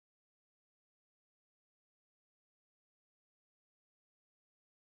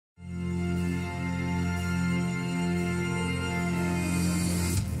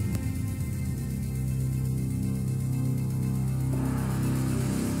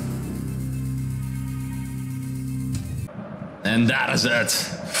And that is it.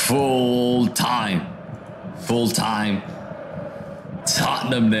 Full time. Full time.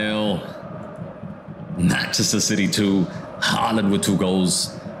 Tottenham 0. Manchester City 2. Haaland with 2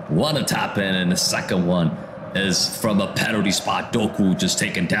 goals. One a tap in, and the second one is from a penalty spot. Doku just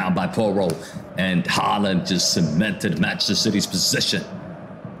taken down by Poro. And Haaland just cemented Manchester City's position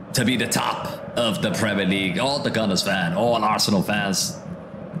to be the top of the Premier League. All the Gunners fans, all Arsenal fans.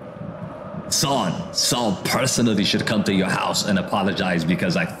 Son personally should come to your house and apologize,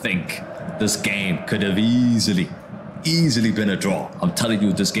 because I think this game could have easily been a draw. I'm telling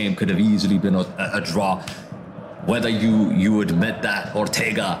you, this game could have easily been a draw. Whether you admit that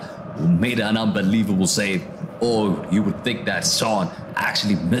Ortega made an unbelievable save, or you would think that Son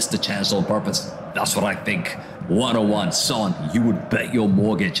actually missed the chance on purpose. That's what I think. 101, Son, you would bet your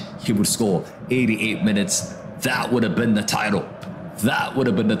mortgage he would score 88 minutes. That would have been the title. That would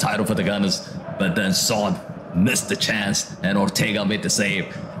have been the title for the Gunners. But then Son missed the chance, and Ortega made the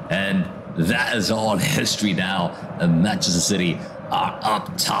save. And that is all history now. And Manchester City are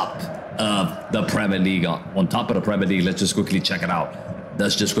up top of the Premier League. On top of the Premier League, let's just quickly check it out.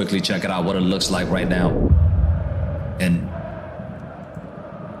 Let's just quickly check it out, what it looks like right now. And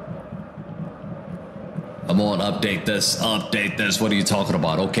come on, update this. What are you talking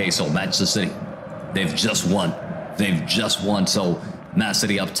about? Okay, so Manchester City, they've just won. So Man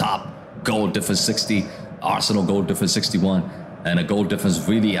City up top, goal difference 60, Arsenal goal difference 61, and a goal difference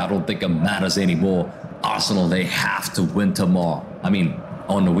really, I don't think it matters anymore. Arsenal, they have to win tomorrow. I mean,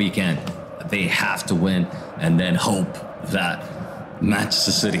 on the weekend, they have to win, and then hope that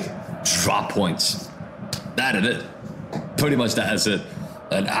Manchester City drop points. That is it. Pretty much that is it.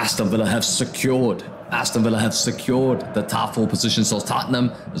 And Aston Villa have secured the top 4 positions. So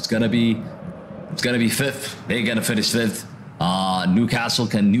Tottenham is gonna be 5th. They're gonna finish 5th. Newcastle,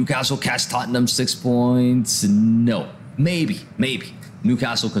 can Newcastle catch Tottenham 6 points? No, maybe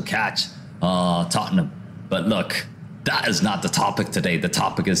Newcastle could catch Tottenham. But look, that is not the topic today. The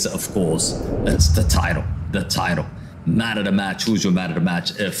topic is, of course, it's the title. Man of the match. Who's your man of the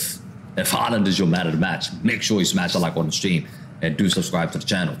match? If Haaland is your man of the match, make sure you smash a like on the stream and do subscribe to the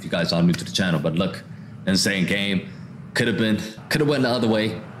channel if you guys are new to the channel. But look, insane game. Could have went the other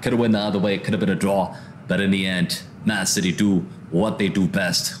way. Could have been a draw. But in the end, Man City do what they do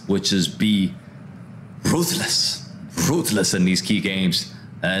best, which is be ruthless in these key games.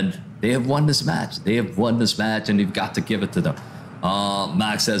 And they have won this match. And you've got to give it to them.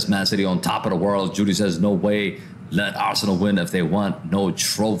 Max says Man City on top of the world. Judy says no way. Let Arsenal win if they want. No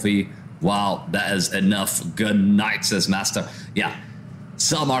trophy. Wow, that is enough. Good night, says Master. Yeah,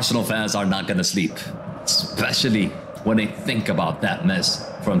 some Arsenal fans are not going to sleep, especially when they think about that miss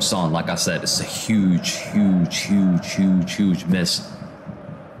from Son. Like I said, it's a huge miss.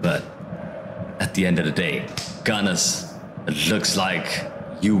 But at the end of the day, Gunners, it looks like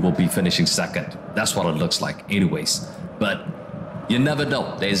you will be finishing 2nd. That's what it looks like anyways. But you never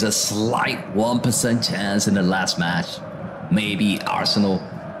know. There's a slight 1% chance in the last match. Maybe Arsenal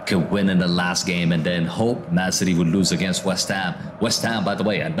could win in the last game, and then hope Man City would lose against West Ham. West Ham, by the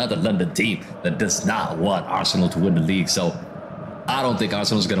way, another London team that does not want Arsenal to win the league. So I don't think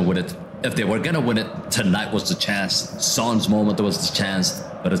Arsenal's going to win it. If they were going to win it, tonight was the chance. Son's moment, there was the chance,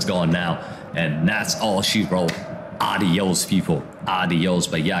 but it's gone now. And that's all she wrote. Adios, people. Adios.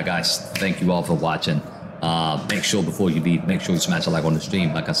 But yeah, guys, thank you all for watching. Make sure before you leave, make sure you smash a like on the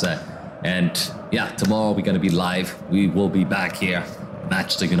stream, like I said. And yeah, tomorrow we're going to be live. We will be back here.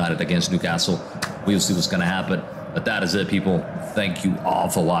 Manchester United against Newcastle. We'll see what's going to happen. But that is it, people. Thank you all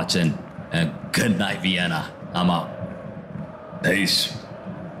for watching. And good night, Vienna. I'm out. Peace.